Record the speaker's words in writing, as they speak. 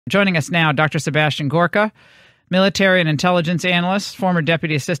Joining us now, Dr. Sebastian Gorka, military and intelligence analyst, former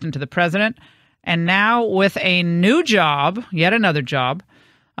deputy assistant to the president, and now with a new job, yet another job,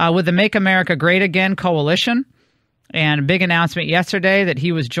 with the Make America Great Again coalition, and a big announcement yesterday that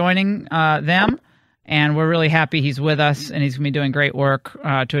he was joining them, and we're really happy he's with us, and he's going to be doing great work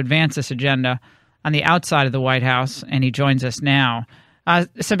to advance this agenda on the outside of the White House, and he joins us now.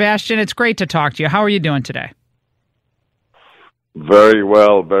 Sebastian, it's great to talk to you. How are you doing today? Very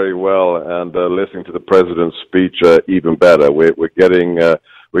well, and listening to the president's speech even better. We're getting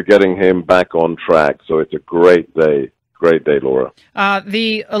him back on track, so it's a great day, Laura.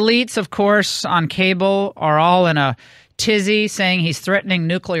 The elites, of course, on cable are all in a tizzy, saying he's threatening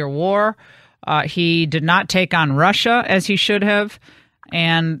nuclear war. He did not take on Russia as he should have,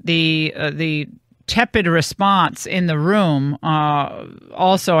 and the tepid response in the room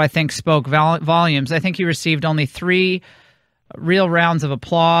also, I think, spoke volumes. I think he received only 3 real rounds of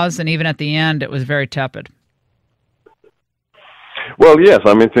applause, and even at the end, it was very tepid. Well, yes.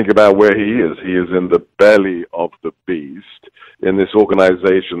 I mean, think about where he is. He is in the belly of the beast in this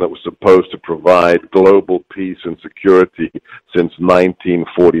organization that was supposed to provide global peace and security since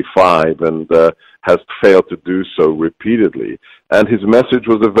 1945 and has failed to do so repeatedly. And his message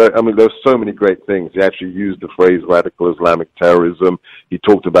was there's so many great things. He actually used the phrase radical Islamic terrorism. He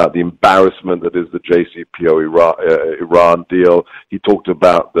talked about the embarrassment that is the JCPOA Iran deal. He talked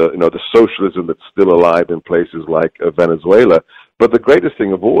about the socialism that's still alive in places like Venezuela. But the greatest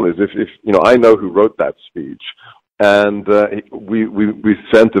thing of all is if I know who wrote that speech, and we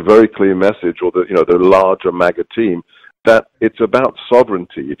sent a very clear message, or the larger MAGA team, that it's about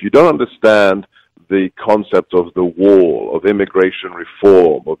sovereignty. If you don't understand the concept of the wall, of immigration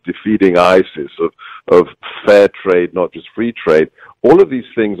reform, of defeating ISIS, of fair trade, not just free trade, all of these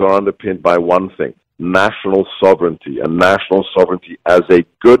things are underpinned by one thing: national sovereignty, and national sovereignty as a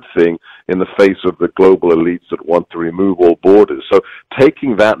good thing in the face of the global elites that want to remove all borders. So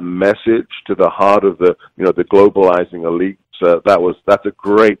taking that message to the heart of the globalizing elites, that's a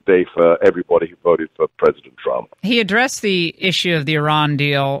great day for everybody who voted for President Trump. He addressed the issue of the Iran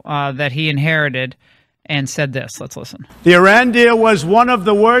deal that he inherited and said this. Let's listen. The Iran deal was one of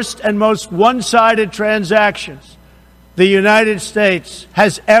the worst and most one-sided transactions the United States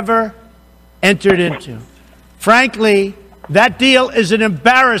has ever entered into. Frankly, that deal is an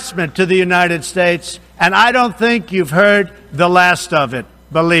embarrassment to the United States, and I don't think you've heard the last of it.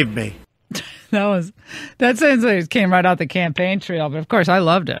 Believe me. That sounds like it came right out the campaign trail, but of course I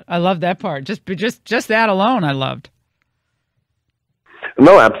loved it. I loved that part. Just that alone I loved.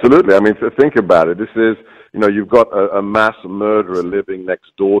 No, absolutely. I mean, think about it. This is, you've got a mass murderer living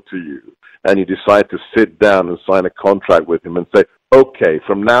next door to you, and you decide to sit down and sign a contract with him and say, okay,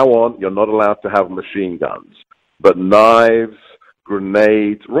 from now on, you're not allowed to have machine guns, but knives,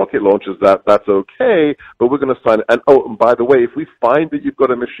 grenades, rocket launchers, that's okay, but we're going to sign it. And by the way, if we find that you've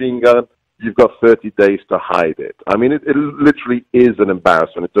got a machine gun, you've got 30 days to hide it. I mean, it literally is an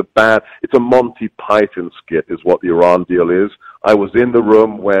embarrassment. It's a Monty Python skit is what the Iran deal is. I was in the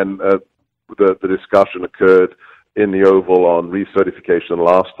room when the discussion occurred in the Oval on recertification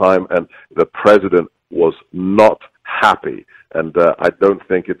last time, and the president was not happy. And I don't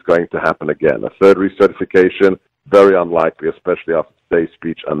think it's going to happen again. A third recertification, very unlikely, especially after today's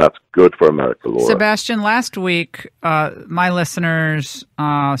speech, and that's good for America, Laura. Sebastian, last week, my listeners,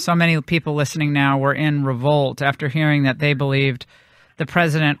 so many people listening now, were in revolt after hearing that they believed the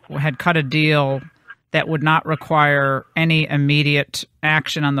president had cut a deal that would not require any immediate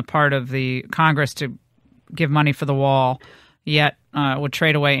action on the part of the Congress to give money for the wall, yet would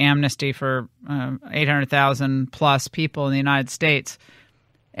trade away amnesty for 800,000 plus people in the United States.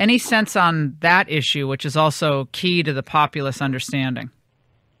 Any sense on that issue, which is also key to the populist understanding?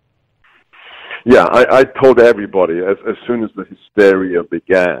 Yeah, I told everybody as soon as the hysteria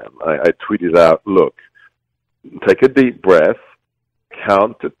began, I tweeted out, look, take a deep breath,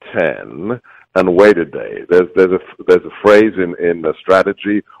 count to 10, and wait a day. There's a phrase in the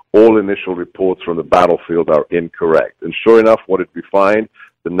strategy: all initial reports from the battlefield are incorrect. And sure enough, what did we find?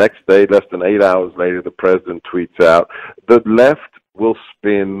 The next day, less than 8 hours later, the president tweets out, the left will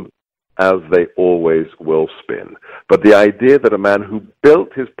spin as they always will spin. But the idea that a man who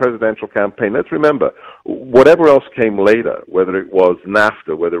built his presidential campaign, let's remember, whatever else came later, whether it was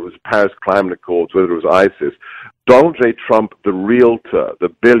NAFTA, whether it was Paris Climate Accords, whether it was ISIS, Donald J. Trump, the realtor, the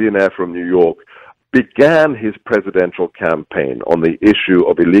billionaire from New York, began his presidential campaign on the issue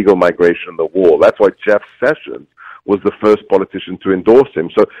of illegal migration and the wall. That's why Jeff Sessions was the first politician to endorse him.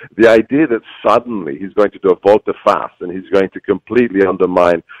 So the idea that suddenly he's going to do a volte-face and he's going to completely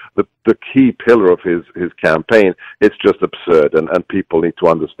undermine the key pillar of his campaign, it's just absurd. And people need to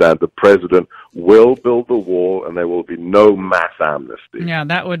understand the president will build the wall and there will be no mass amnesty. Yeah,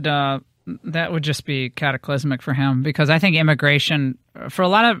 that would just be cataclysmic for him, because I think immigration, for a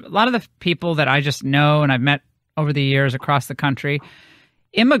lot of the people that I just know and I've met over the years across the country,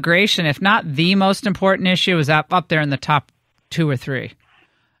 immigration, if not the most important issue, is up there in the top 2 or 3.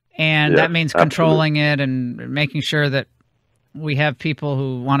 And that means controlling it and making sure that we have people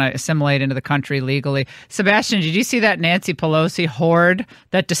who want to assimilate into the country legally. Sebastian, did you see that Nancy Pelosi horde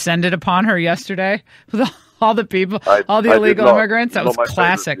that descended upon her yesterday with all the people, all the illegal immigrants? That was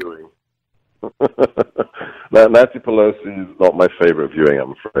classic. Nancy Pelosi is not my favorite viewing,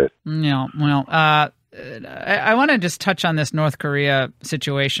 I'm afraid. No, well, I want to just touch on this North Korea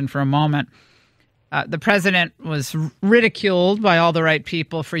situation for a moment. The president was ridiculed by all the right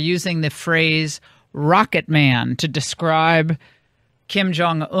people for using the phrase "rocket man" to describe Kim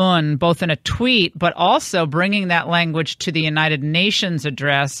Jong-un, both in a tweet, but also bringing that language to the United Nations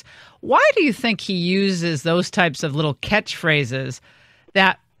address. Why do you think he uses those types of little catchphrases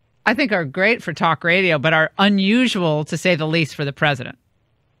that I think are great for talk radio, but are unusual, to say the least, for the president?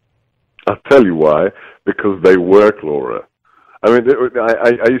 I'll tell you why. Because they work, Laura. I mean,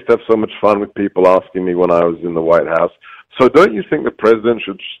 I used to have so much fun with people asking me when I was in the White House, so don't you think the president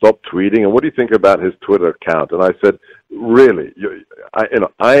should stop tweeting? And what do you think about his Twitter account? And I said, really,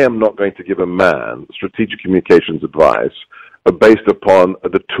 I am not going to give a man strategic communications advice based upon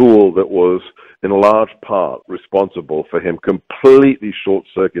the tool that was in large part responsible for him completely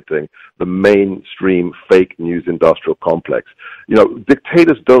short-circuiting the mainstream fake news industrial complex. You know,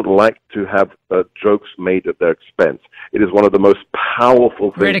 dictators don't like to have jokes made at their expense. It is one of the most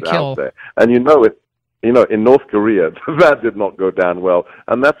powerful things out there. And in North Korea, that did not go down well.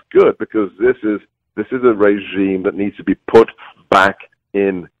 And that's good, because this is a regime that needs to be put back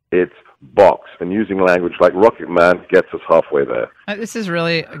in its box. And using language like Rocket Man gets us halfway there. This is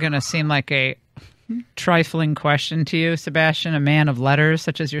really going to seem like a trifling question to you, Sebastian, a man of letters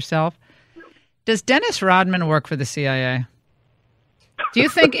such as yourself. Does Dennis Rodman work for the CIA? Do you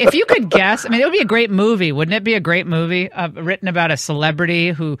think, if you could guess, I mean, it would be a great movie. Wouldn't it be a great movie written about a celebrity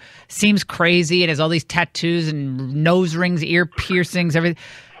who seems crazy and has all these tattoos and nose rings, ear piercings, everything.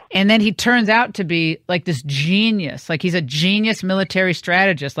 And then he turns out to be like this genius. Like he's a genius military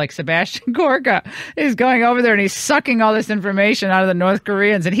strategist, like Sebastian Gorka is going over there and he's sucking all this information out of the North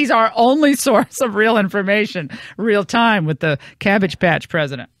Koreans. And he's our only source of real information, real time, with the Cabbage Patch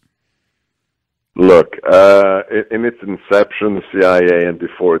president. Look, in its inception, the CIA and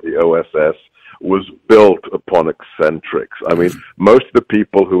before the OSS was built upon eccentrics. I mean, most of the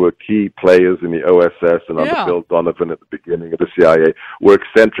people who were key players in the OSS and under Bill Donovan at the beginning of the CIA were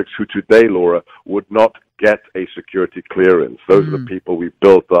eccentrics who today, Laura, would not get a security clearance. Those are the people we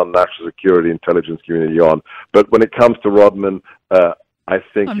built our national security intelligence community on. But when it comes to Rodman, I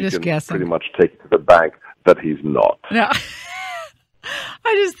think you can pretty much take it to the bank that he's not. No.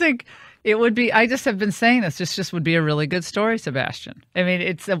 I just think it would be, I just have been saying this just would be a really good story, Sebastian. I mean,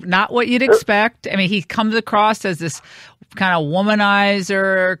 it's not what you'd expect. I mean, he comes across as this kind of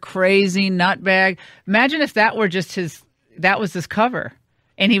womanizer, crazy nutbag. Imagine if that were just that was his cover.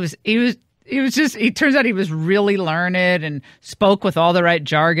 And he turns out he was really learned and spoke with all the right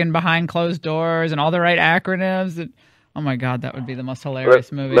jargon behind closed doors and all the right acronyms. And, oh my God, that would be the most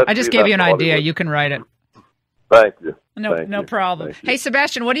hilarious movie. I just gave you an idea. You can write it. Thank you. No problem. Hey,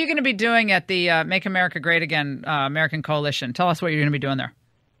 Sebastian, what are you going to be doing at the Make America Great Again American Coalition? Tell us what you're going to be doing there.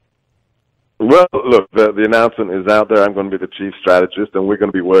 Well, look, the announcement is out there. I'm going to be the chief strategist, and we're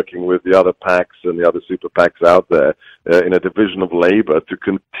going to be working with the other PACs and the other super PACs out there in a division of labor to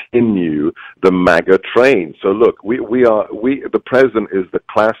continue the MAGA train. So, look, the president is the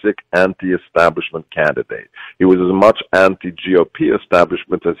classic anti-establishment candidate. He was as much anti-GOP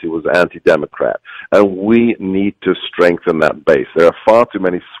establishment as he was anti-Democrat, and we need to strengthen that base. There are far too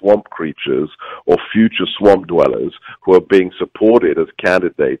many swamp creatures or future swamp dwellers who are being supported as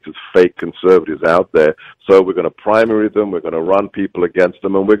candidates, as fake conservatives out there. So we're going to primary them, we're going to run people against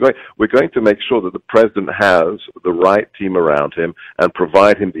them, and we're going to make sure that the president has the right team around him and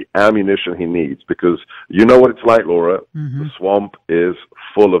provide him the ammunition he needs, because you know what it's like, Laura. The swamp is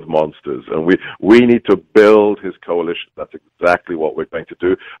full of monsters, and we need to build his coalition. That's exactly what we're going to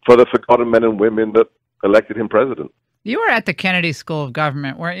do for the forgotten men and women that elected him president. You were at the Kennedy School of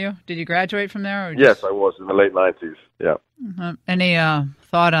Government, weren't you? Did you graduate from there? Or Yes, I was in the late 90s, yeah. Any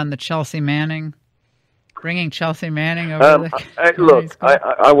thought on the Chelsea Manning bringing Chelsea Manning over Look,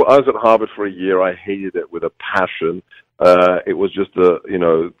 I was at Harvard for a year. I hated it with a passion. It was just a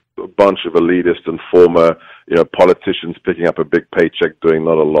bunch of elitist and former politicians picking up a big paycheck, doing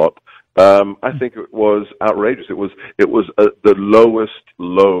not a lot. I think it was outrageous. It was the lowest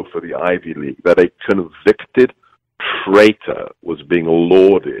low for the Ivy League that a convicted traitor was being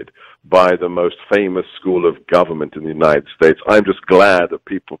lauded by the most famous school of government in the United States. I'm just glad that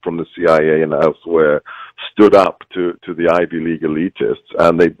people from the CIA and elsewhere stood up to the Ivy League elitists,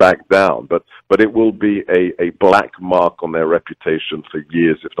 and they backed down. But it will be a black mark on their reputation for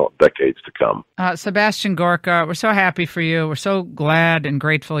years, if not decades, to come. Sebastian Gorka, we're so happy for you. We're so glad and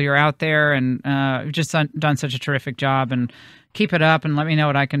grateful you're out there, and you've just done such a terrific job. And keep it up, and let me know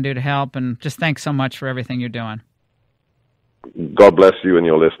what I can do to help. And just thanks so much for everything you're doing. God bless you and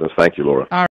your listeners. Thank you, Laura.